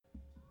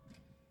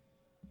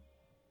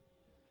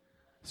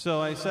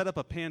So I set up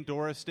a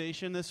Pandora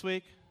station this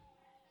week.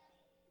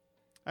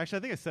 Actually,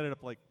 I think I set it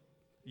up like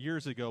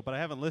years ago, but I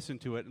haven't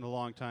listened to it in a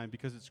long time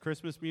because it's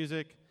Christmas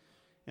music,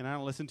 and I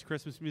don't listen to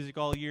Christmas music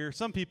all year.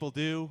 Some people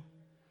do.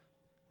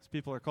 Those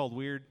people are called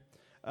weird.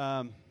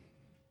 But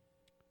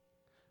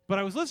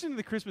I was listening to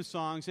the Christmas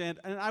songs, and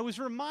I was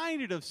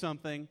reminded of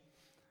something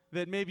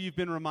that maybe you've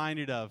been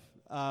reminded of.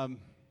 I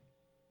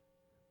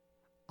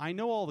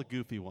know all the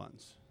goofy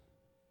ones.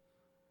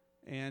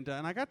 And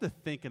I got to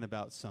thinking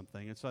about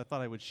something, and so I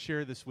thought I would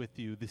share this with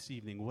you this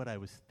evening, what I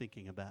was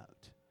thinking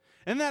about.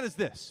 And that is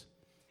this.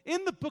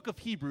 In the book of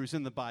Hebrews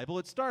in the Bible,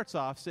 it starts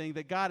off saying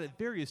that God at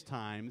various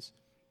times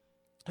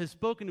has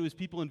spoken to his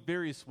people in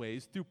various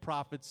ways through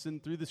prophets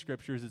and through the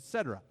scriptures,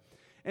 etc.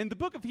 And the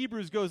book of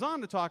Hebrews goes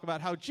on to talk about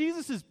how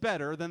Jesus is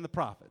better than the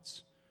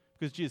prophets,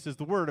 because Jesus is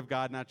the word of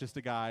God, not just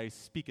a guy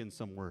speaking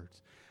some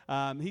words.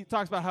 He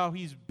talks about how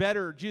he's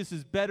better, Jesus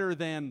is better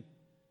than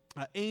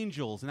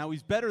angels, and how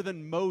he's better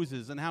than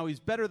Moses, and how he's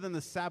better than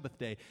the Sabbath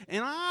day.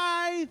 And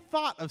I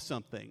thought of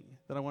something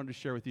that I wanted to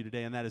share with you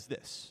today, and that is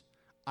this.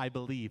 I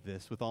believe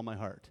this with all my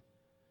heart.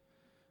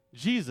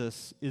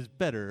 Jesus is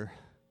better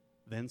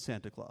than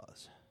Santa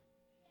Claus.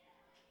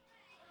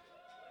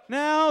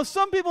 Now,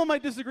 some people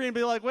might disagree and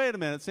be like, wait a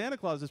minute, Santa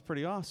Claus is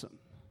pretty awesome.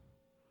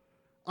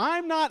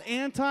 I'm not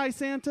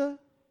anti-Santa.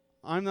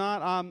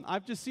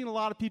 I've just seen a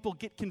lot of people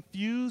get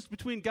confused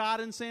between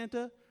God and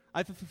Santa.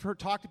 I've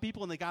talked to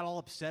people and they got all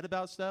upset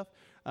about stuff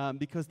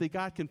because they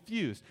got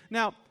confused.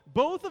 Now,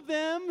 both of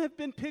them have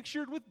been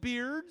pictured with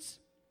beards,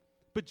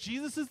 but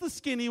Jesus is the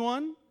skinny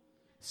one.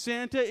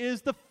 Santa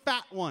is the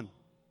fat one.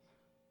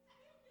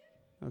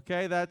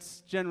 Okay,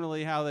 that's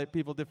generally how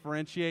people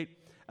differentiate.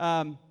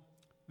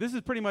 This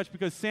is pretty much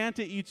because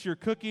Santa eats your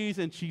cookies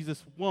and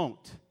Jesus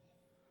won't.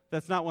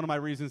 That's not one of my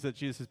reasons that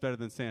Jesus is better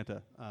than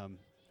Santa,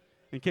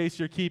 in case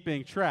you're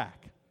keeping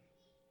track.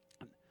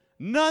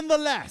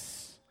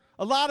 Nonetheless,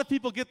 a lot of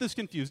people get this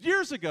confused.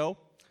 Years ago,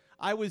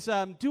 I was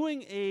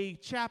doing a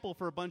chapel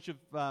for a bunch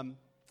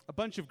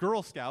of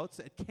Girl Scouts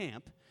at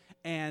camp,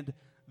 and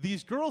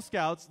these Girl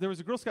Scouts, there was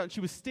a Girl Scout, and she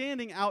was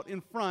standing out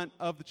in front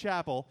of the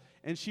chapel,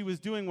 and she was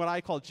doing what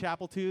I called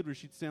chapeltude, where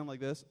she'd stand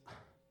like this,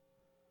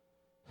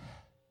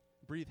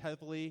 breathe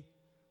heavily,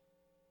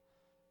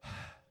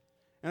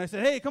 and I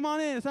said, hey, come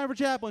on in, it's time for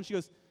chapel, and she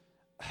goes,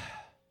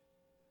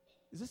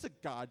 is this a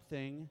God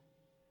thing?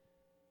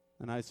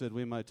 And I said,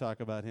 we might talk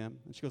about him.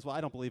 And she goes, well,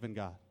 I don't believe in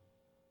God.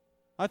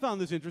 I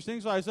found this interesting,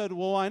 so I said,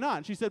 well, why not?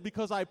 And she said,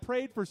 because I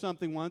prayed for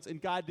something once,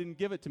 and God didn't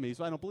give it to me,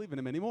 so I don't believe in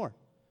him anymore.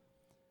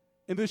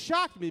 And this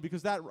shocked me,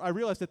 because I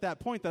realized at that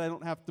point that I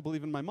don't have to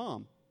believe in my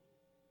mom.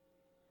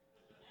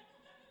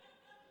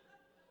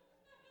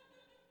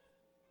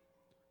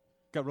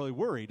 Got really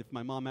worried if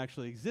my mom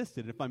actually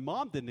existed. If my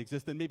mom didn't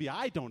exist, then maybe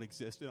I don't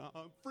exist. And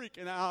I'm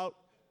freaking out.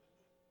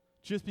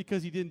 Just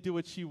because he didn't do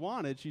what she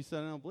wanted, she said,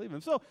 I don't believe him.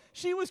 So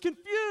she was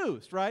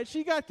confused, right?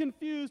 She got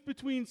confused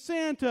between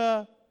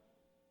Santa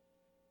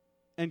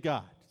and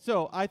God.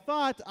 So I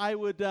thought I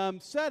would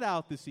set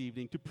out this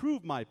evening to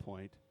prove my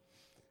point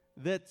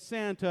that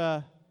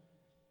Santa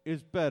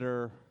is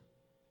better,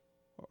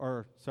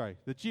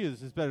 that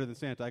Jesus is better than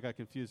Santa. I got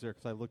confused there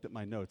because I looked at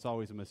my notes.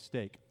 Always a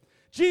mistake.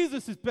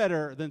 Jesus is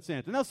better than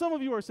Santa. Now, some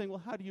of you are saying,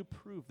 well, how do you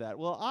prove that?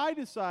 Well, I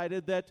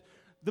decided that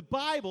the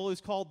Bible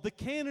is called the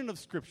canon of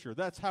Scripture.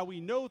 That's how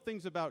we know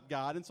things about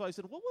God. And so I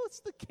said, well,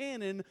 what's the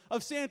canon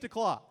of Santa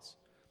Claus?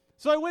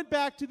 So I went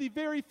back to the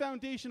very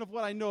foundation of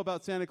what I know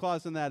about Santa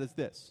Claus, and that is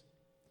this.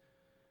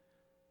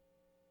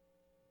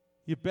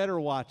 You better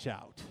watch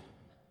out.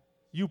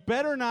 You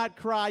better not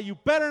cry. You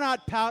better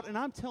not pout. And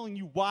I'm telling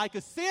you why,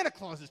 because Santa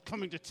Claus is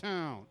coming to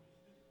town.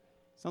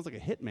 Sounds like a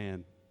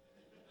hitman.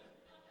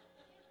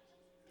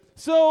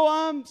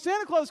 So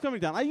Santa Claus is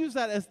coming down. I use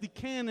that as the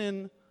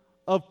canon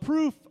of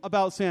proof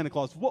about Santa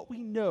Claus, what we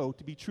know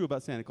to be true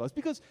about Santa Claus.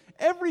 Because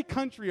every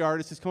country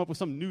artist has come up with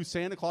some new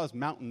Santa Claus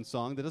mountain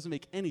song that doesn't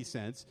make any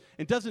sense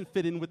and doesn't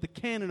fit in with the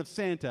canon of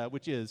Santa,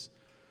 which is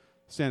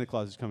Santa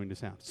Claus is coming to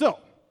town. So,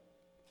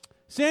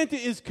 Santa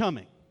is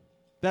coming.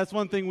 That's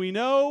one thing we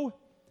know,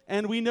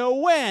 and we know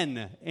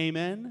when.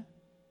 Amen?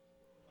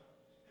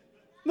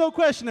 No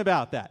question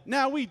about that.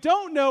 Now, we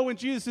don't know when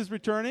Jesus is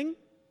returning.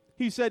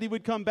 He said he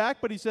would come back,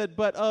 but he said,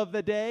 but of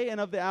the day and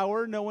of the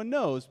hour, no one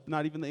knows,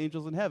 not even the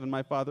angels in heaven,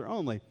 my Father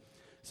only.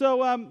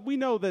 So we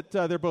know that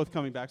they're both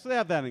coming back, so they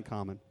have that in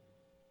common.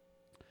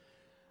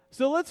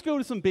 So let's go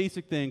to some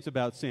basic things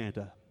about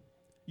Santa.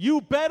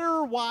 You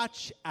better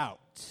watch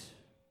out.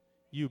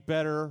 You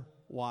better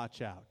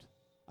watch out.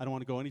 I don't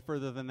want to go any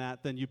further than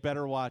that, then you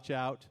better watch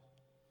out.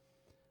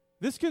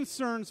 This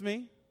concerns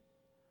me.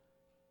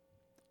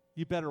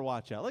 You better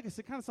watch out. Like I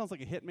said, it kind of sounds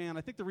like a hitman.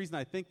 I think the reason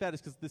I think that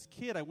is because this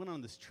kid I went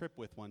on this trip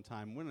with one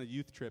time. We went on a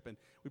youth trip, and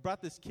we brought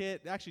this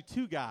kid, actually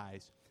two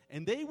guys,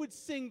 and they would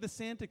sing the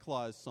Santa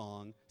Claus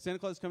song, Santa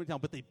Claus is coming to town,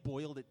 but they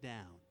boiled it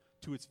down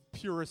to its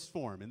purest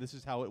form, and this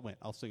is how it went.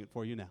 I'll sing it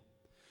for you now.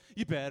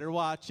 You better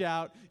watch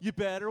out. You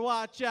better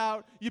watch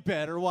out. You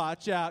better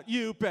watch out.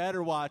 You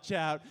better watch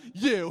out.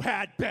 You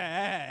had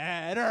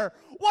better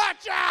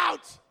watch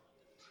out.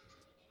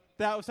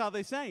 that was how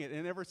they sang it.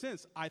 And ever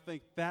since, I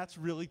think that's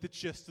really the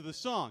gist of the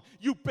song.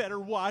 You better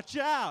watch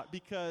out,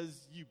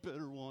 because you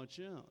better watch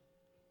out.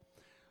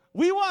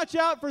 We watch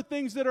out for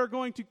things that are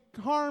going to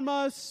harm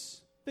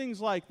us,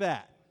 things like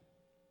that.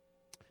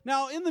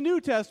 Now, in the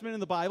New Testament, in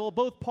the Bible,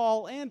 both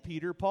Paul and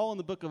Peter, Paul in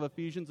the book of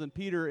Ephesians and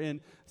Peter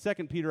in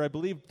 2 Peter, I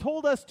believe,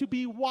 told us to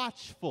be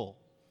watchful.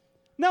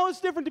 Now,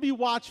 it's different to be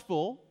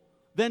watchful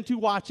than to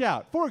watch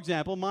out. For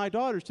example, my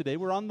daughters today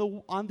were on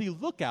the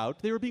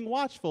lookout. They were being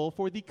watchful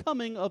for the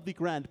coming of the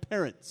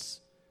grandparents.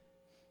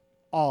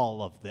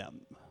 All of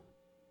them.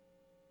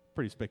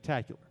 Pretty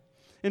spectacular.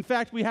 In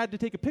fact, we had to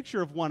take a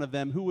picture of one of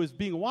them who was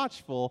being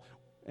watchful,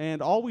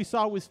 and all we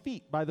saw was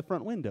feet by the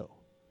front window.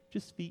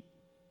 Just feet.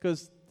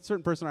 Because a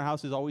certain person in our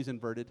house is always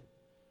inverted.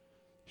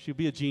 She'll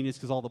be a genius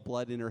because all the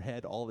blood in her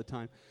head all the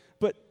time.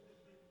 But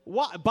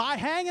by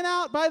hanging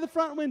out by the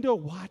front window,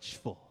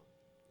 watchful.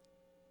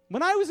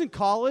 When I was in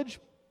college,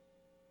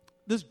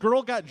 this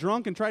girl got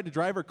drunk and tried to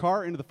drive her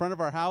car into the front of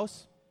our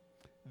house.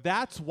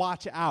 That's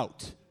watch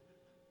out.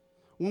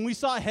 When we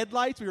saw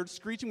headlights, we heard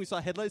screeching, we saw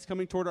headlights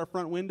coming toward our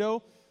front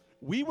window.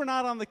 We were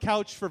not on the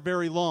couch for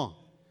very long.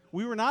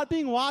 We were not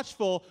being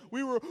watchful.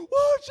 We were,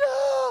 watch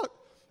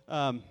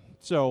out!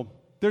 So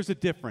there's a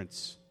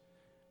difference.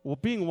 Well,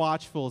 being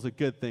watchful is a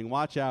good thing.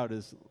 Watch out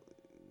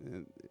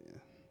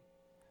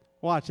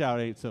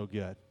ain't so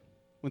good.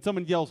 When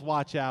someone yells,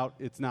 watch out,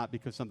 it's not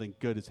because something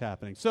good is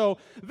happening. So,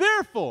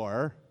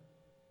 therefore,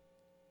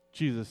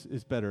 Jesus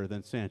is better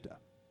than Santa.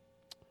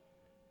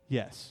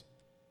 Yes.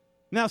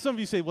 Now, some of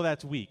you say, well,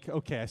 that's weak.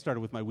 Okay, I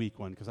started with my weak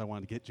one because I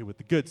wanted to get you with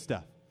the good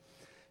stuff.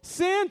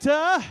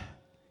 Santa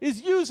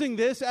is using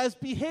this as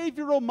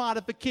behavioral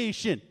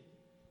modification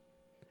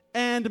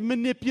and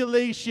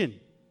manipulation.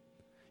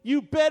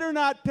 You better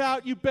not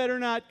pout, you better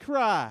not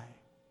cry.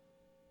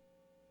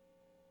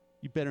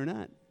 You better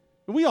not.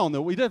 And we all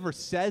know, he never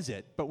says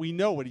it, but we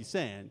know what he's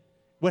saying.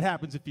 What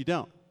happens if you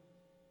don't?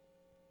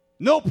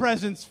 No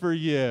presents for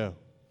you.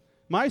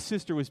 My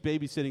sister was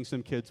babysitting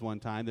some kids one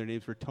time. Their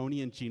names were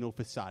Tony and Gino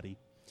Fasati.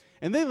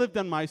 And they lived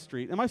on my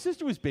street. And my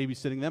sister was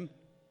babysitting them.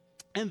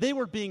 And they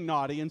were being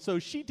naughty. And so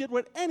she did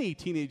what any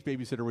teenage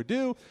babysitter would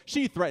do.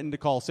 She threatened to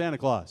call Santa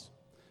Claus.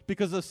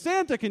 Because if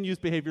Santa can use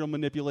behavioral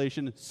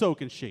manipulation, so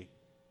can she.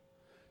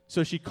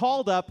 So she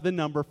called up the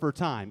number for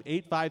time,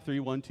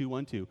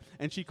 853-1212.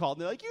 And she called,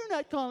 and they're like, you're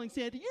not calling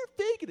Santa, you're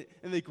faking it.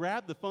 And they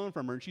grabbed the phone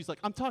from her, and she's like,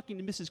 I'm talking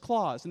to Mrs.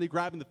 Claus. And they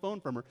grabbed the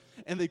phone from her,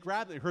 and they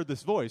heard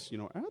this voice,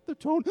 at the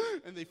tone,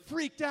 and they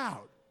freaked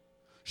out.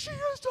 She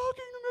is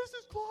talking to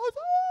Mrs. Claus.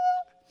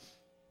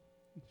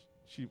 Ah!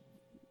 She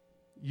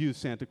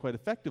used Santa quite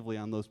effectively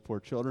on those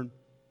poor children.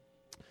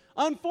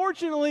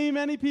 Unfortunately,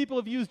 many people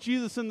have used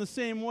Jesus in the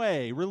same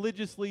way.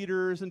 Religious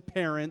leaders and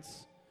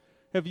parents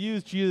have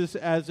used Jesus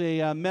as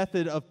a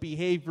method of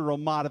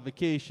behavioral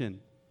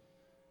modification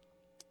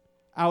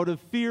out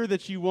of fear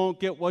that you won't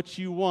get what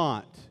you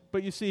want.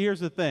 But you see, here's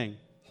the thing.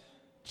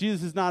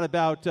 Jesus is not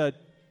about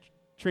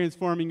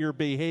transforming your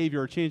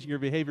behavior or changing your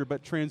behavior,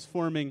 but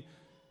transforming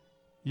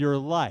your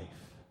life.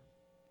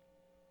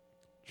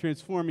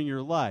 Transforming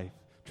your life.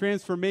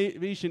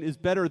 Transformation is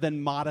better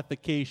than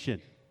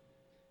modification.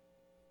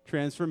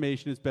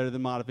 Transformation is better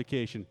than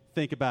modification.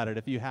 Think about it.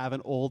 If you have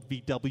an old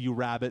VW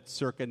Rabbit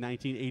circa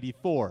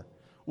 1984,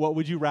 what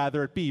would you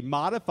rather it be,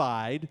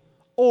 modified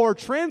or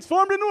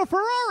transformed into a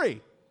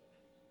Ferrari?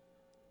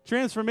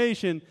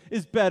 Transformation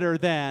is better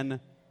than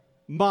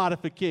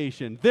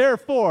modification.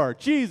 Therefore,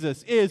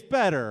 Jesus is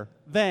better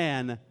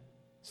than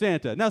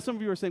Santa. Now, some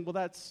of you are saying, well,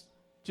 that's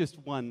just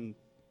one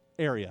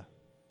area.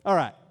 All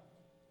right.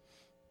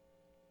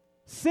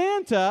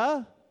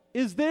 Santa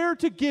is there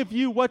to give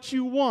you what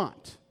you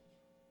want.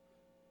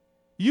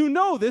 You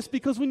know this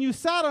because when you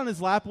sat on his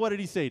lap, what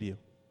did he say to you?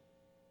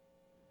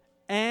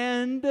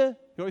 And, he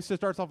always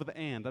starts off with the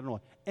and, I don't know why.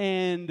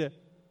 And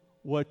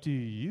what do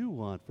you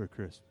want for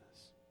Christmas?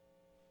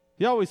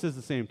 He always says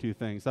the same two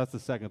things. That's the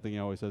second thing he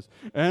always says.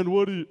 And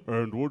what do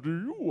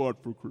you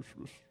want for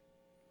Christmas?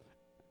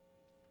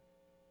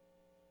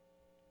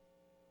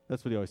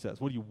 That's what he always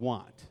says. What do you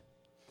want?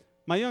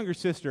 My younger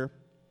sister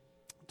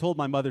told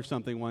my mother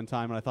something one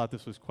time, and I thought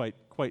this was quite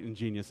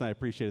ingenious, and I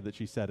appreciated that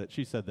she said it.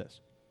 She said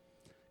this.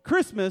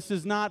 Christmas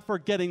is not for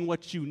getting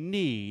what you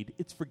need,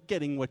 it's for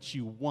getting what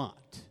you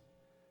want.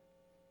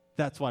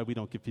 That's why we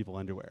don't give people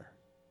underwear.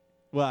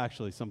 Well,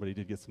 actually, somebody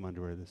did get some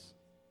underwear this.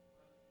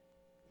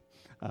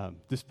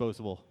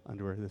 Disposable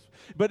underwear this.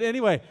 But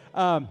anyway,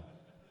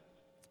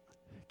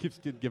 keeps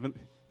getting given.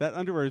 That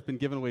underwear has been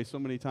given away so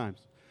many times.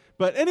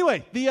 But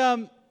anyway,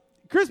 the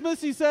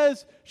Christmas,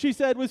 she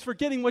said, was for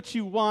getting what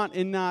you want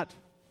and not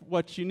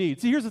what you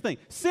need. See, here's the thing.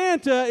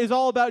 Santa is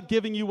all about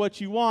giving you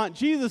what you want.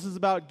 Jesus is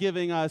about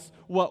giving us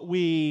what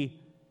we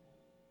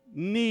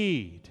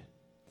need.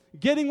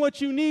 Getting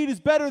what you need is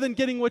better than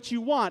getting what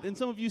you want. And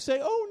some of you say,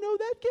 oh, no,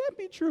 that can't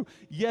be true.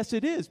 Yes,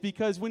 it is,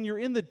 because when you're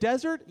in the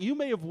desert, you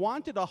may have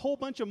wanted a whole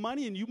bunch of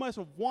money and you must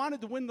have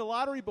wanted to win the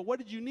lottery, but what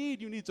did you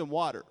need? You need some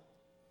water.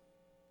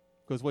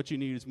 Because what you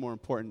need is more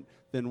important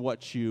than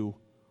what you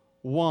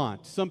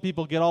want. Some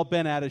people get all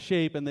bent out of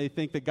shape and they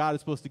think that God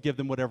is supposed to give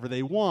them whatever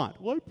they want.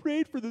 Well, I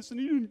prayed for this and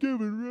he didn't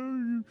give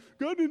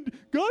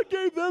it. God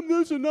gave them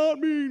this and not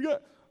me.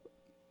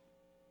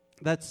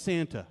 That's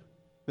Santa.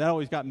 That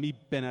always got me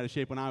bent out of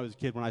shape when I was a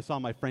kid, when I saw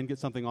my friend get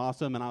something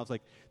awesome and I was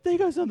like, they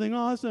got something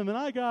awesome and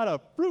I got a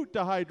fruit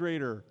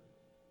dehydrator.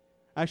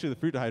 Actually, the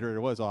fruit dehydrator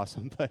was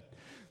awesome,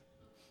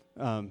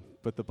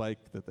 but the bike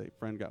that the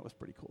friend got was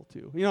pretty cool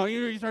too.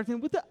 You start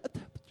thinking, what the...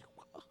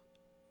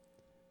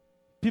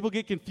 People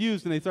get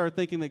confused and they start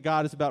thinking that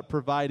God is about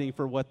providing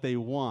for what they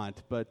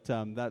want, but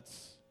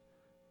that's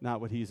not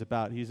what he's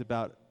about. He's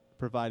about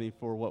providing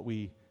for what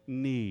we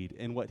need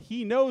and what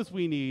he knows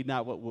we need,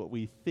 not what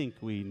we think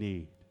we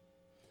need.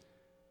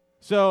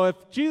 So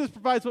if Jesus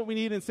provides what we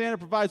need and Santa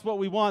provides what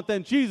we want,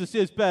 then Jesus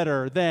is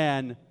better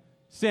than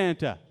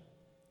Santa.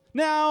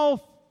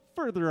 Now,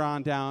 further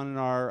on down in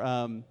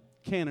our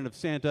canon of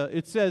Santa,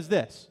 it says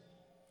this.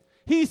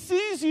 He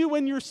sees you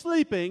when you're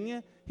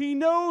sleeping. He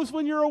knows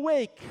when you're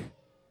awake.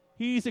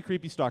 He's a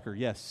creepy stalker,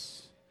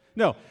 yes.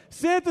 No,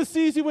 Santa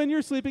sees you when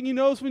you're sleeping. He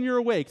knows when you're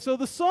awake. So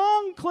the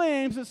song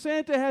claims that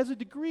Santa has a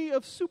degree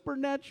of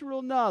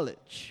supernatural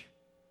knowledge.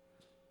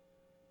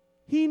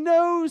 He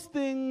knows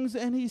things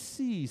and he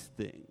sees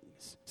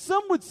things.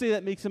 Some would say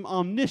that makes him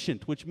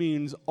omniscient, which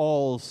means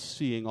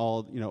all-seeing,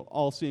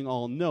 all-seeing,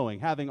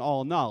 all-knowing, having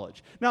all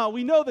knowledge. Now,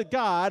 we know that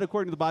God,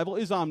 according to the Bible,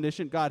 is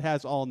omniscient. God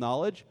has all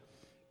knowledge.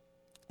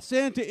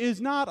 Santa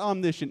is not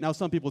omniscient. Now,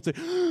 some people would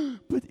say,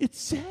 but it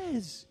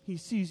says he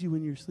sees you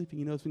when you're sleeping,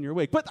 he knows when you're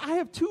awake. But I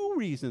have two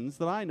reasons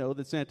that I know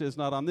that Santa is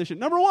not omniscient.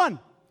 Number one,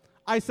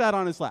 I sat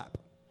on his lap.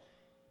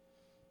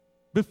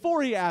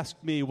 Before he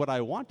asked me what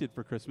I wanted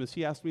for Christmas,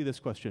 he asked me this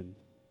question.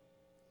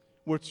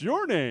 What's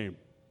your name?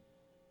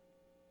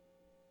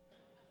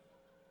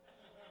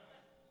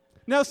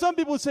 Now, some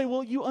people would say,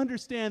 well, you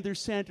understand there's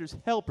Santa's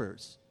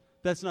helpers.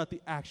 That's not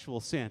the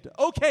actual Santa.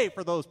 Okay,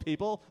 for those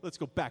people, let's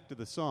go back to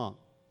the song.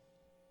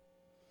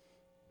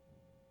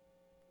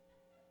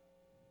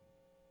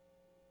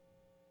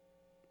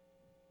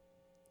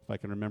 If I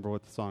can remember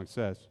what the song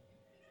says.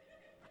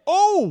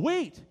 Oh,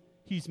 wait!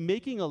 He's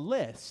making a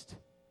list,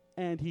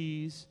 and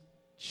he's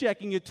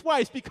checking it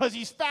twice because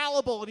he's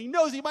fallible, and he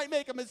knows he might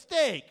make a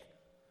mistake.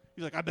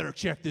 He's like, I better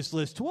check this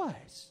list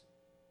twice.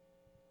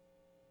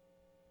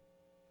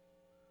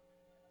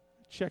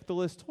 Check the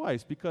list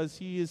twice because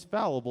he is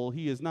fallible.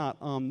 He is not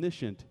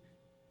omniscient.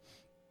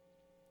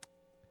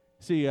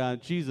 See,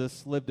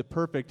 Jesus lived a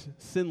perfect,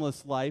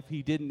 sinless life.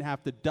 He didn't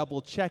have to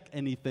double-check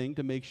anything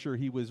to make sure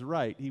he was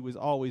right. He was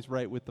always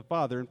right with the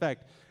Father. In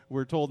fact,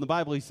 we're told in the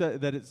Bible, he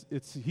said that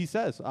he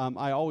says,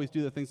 I always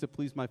do the things that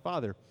please my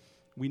Father.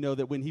 We know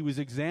that when he was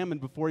examined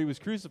before he was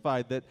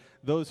crucified, that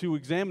those who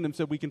examined him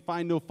said, we can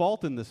find no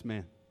fault in this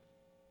man.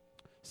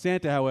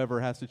 Santa, however,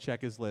 has to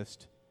check his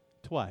list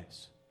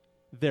twice.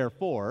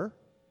 Therefore,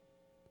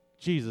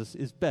 Jesus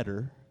is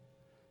better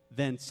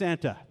than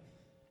Santa.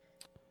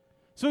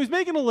 So he's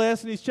making a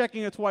list and he's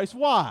checking it twice.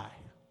 Why?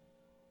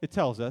 It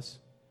tells us.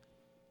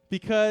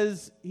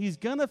 Because he's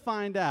going to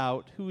find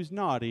out who's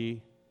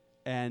naughty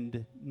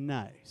and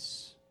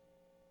nice.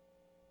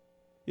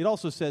 It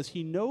also says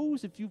he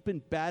knows if you've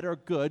been bad or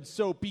good,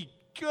 so be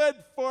good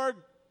for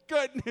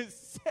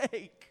goodness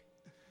sake.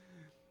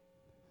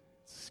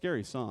 It's a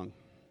scary song.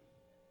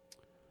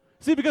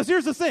 See, because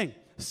here's the thing.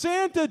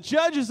 Santa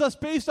judges us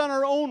based on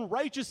our own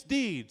righteous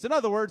deeds. In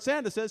other words,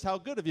 Santa says, how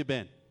good have you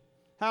been?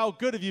 How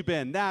good have you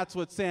been? That's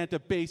what Santa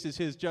bases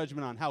his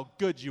judgment on, how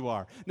good you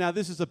are. Now,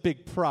 this is a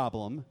big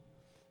problem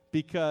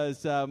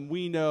because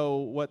we know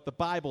what the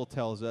Bible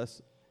tells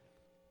us,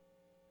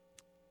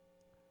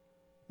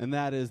 and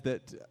that is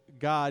that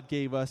God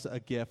gave us a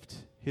gift,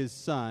 his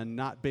Son,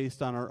 not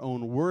based on our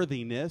own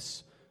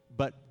worthiness,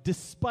 but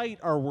despite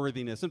our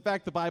worthiness. In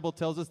fact, the Bible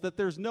tells us that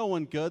there's no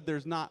one good,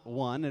 there's not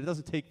one, and it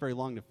doesn't take very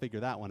long to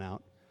figure that one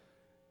out,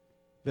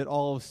 that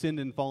all have sinned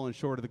and fallen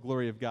short of the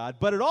glory of God.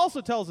 But it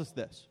also tells us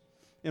this.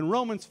 In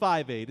Romans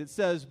 5:8, it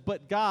says,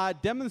 but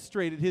God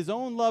demonstrated his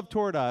own love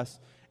toward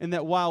us in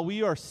that while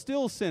we are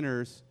still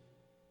sinners,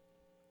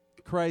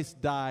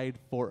 Christ died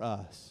for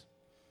us.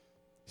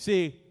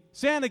 See,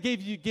 Santa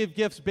give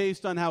gifts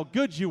based on how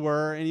good you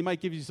were, and he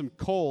might give you some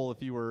coal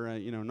if you were,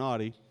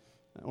 naughty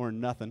or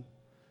nothing.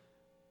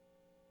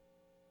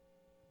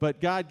 But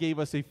God gave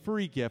us a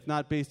free gift,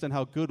 not based on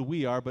how good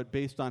we are, but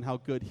based on how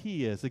good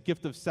he is. A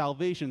gift of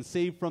salvation,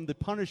 saved from the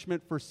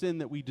punishment for sin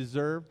that we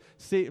deserve,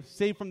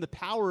 saved from the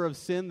power of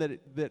sin,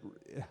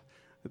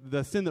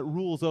 the sin that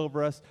rules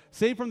over us,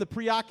 saved from the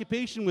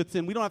preoccupation with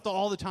sin. We don't have to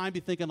all the time be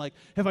thinking like,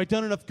 have I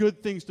done enough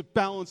good things to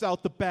balance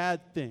out the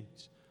bad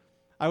things?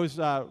 I was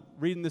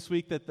reading this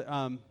week that,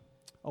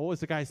 what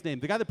was the guy's name?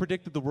 The guy that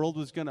predicted the world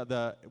was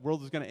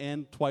gonna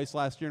end twice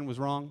last year and was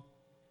wrong.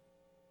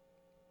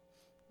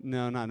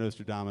 No, not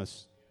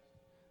Nostradamus.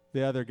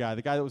 The other guy,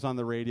 the guy that was on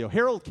the radio,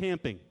 Harold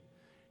Camping.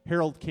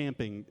 Harold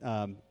Camping,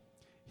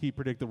 he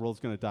predicted the world's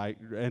going to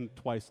end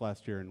twice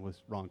last year and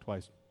was wrong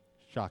twice.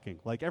 Shocking.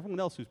 Like everyone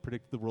else who's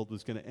predicted the world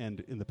was going to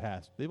end in the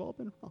past. They've all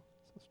been wrong.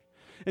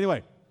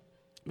 Anyway,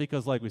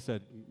 Because like we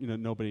said,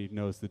 nobody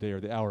knows the day or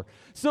the hour.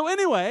 So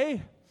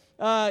anyway,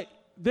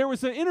 there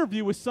was an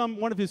interview with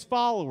one of his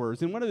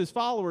followers, and one of his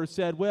followers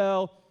said,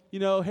 well,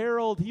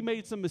 Harold, he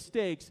made some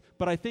mistakes,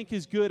 but I think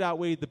his good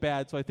outweighed the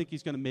bad, so I think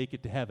he's going to make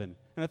it to heaven.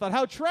 And I thought,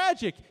 how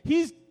tragic.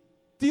 He's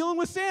dealing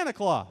with Santa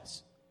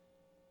Claus.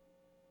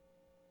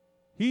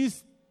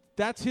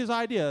 That's his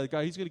idea.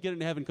 He's going to get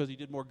into heaven because he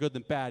did more good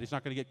than bad. He's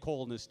not going to get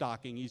coal in his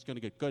stocking. He's going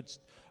to get good.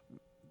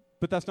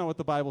 But that's not what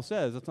the Bible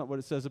says. That's not what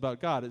it says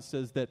about God. It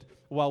says that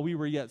while we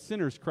were yet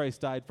sinners, Christ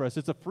died for us.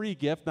 It's a free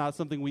gift, not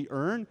something we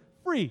earn.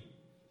 Free.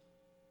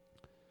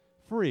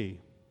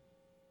 Free.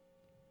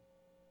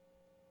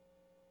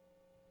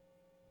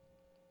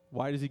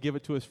 Why does he give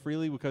it to us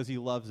freely? Because he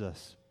loves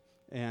us.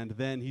 And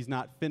then he's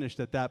not finished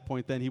at that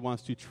point. Then he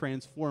wants to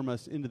transform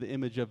us into the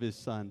image of his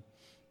Son.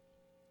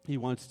 He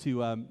wants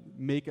to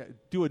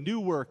do a new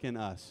work in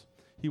us.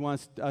 He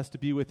wants us to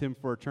be with him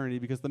for eternity,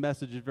 because the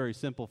message is very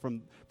simple.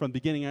 From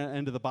beginning and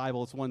end of the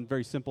Bible, it's one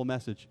very simple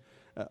message.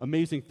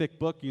 Amazing thick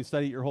book. You can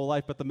study it your whole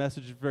life, but the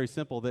message is very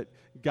simple, that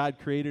God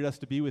created us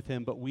to be with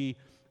him, but we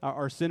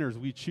are sinners.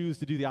 We choose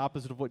to do the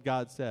opposite of what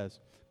God says.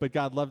 But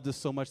God loved us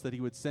so much that he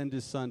would send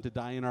his Son to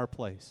die in our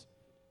place,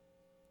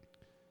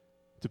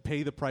 to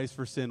pay the price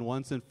for sin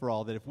once and for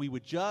all, that if we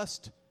would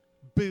just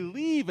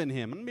believe in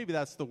him, and maybe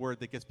that's the word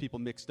that gets people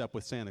mixed up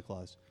with Santa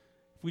Claus.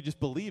 If we just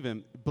believe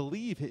in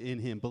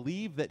him,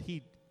 believe that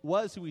he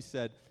was who he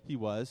said he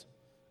was,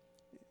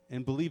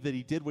 and believe that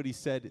he did what he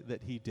said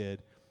that he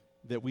did,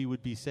 that we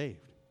would be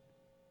saved.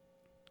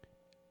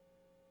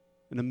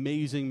 An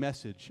amazing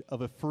message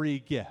of a free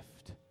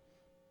gift.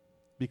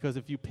 Because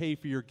if you pay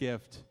for your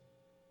gift,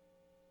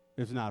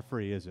 it's not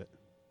free, is it?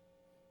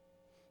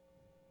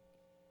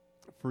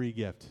 Free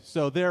gift.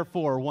 So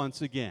therefore,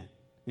 once again,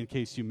 in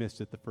case you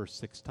missed it the first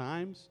 6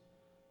 times,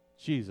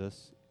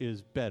 Jesus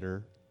is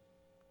better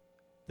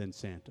than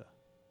Santa.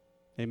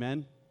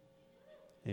 Amen?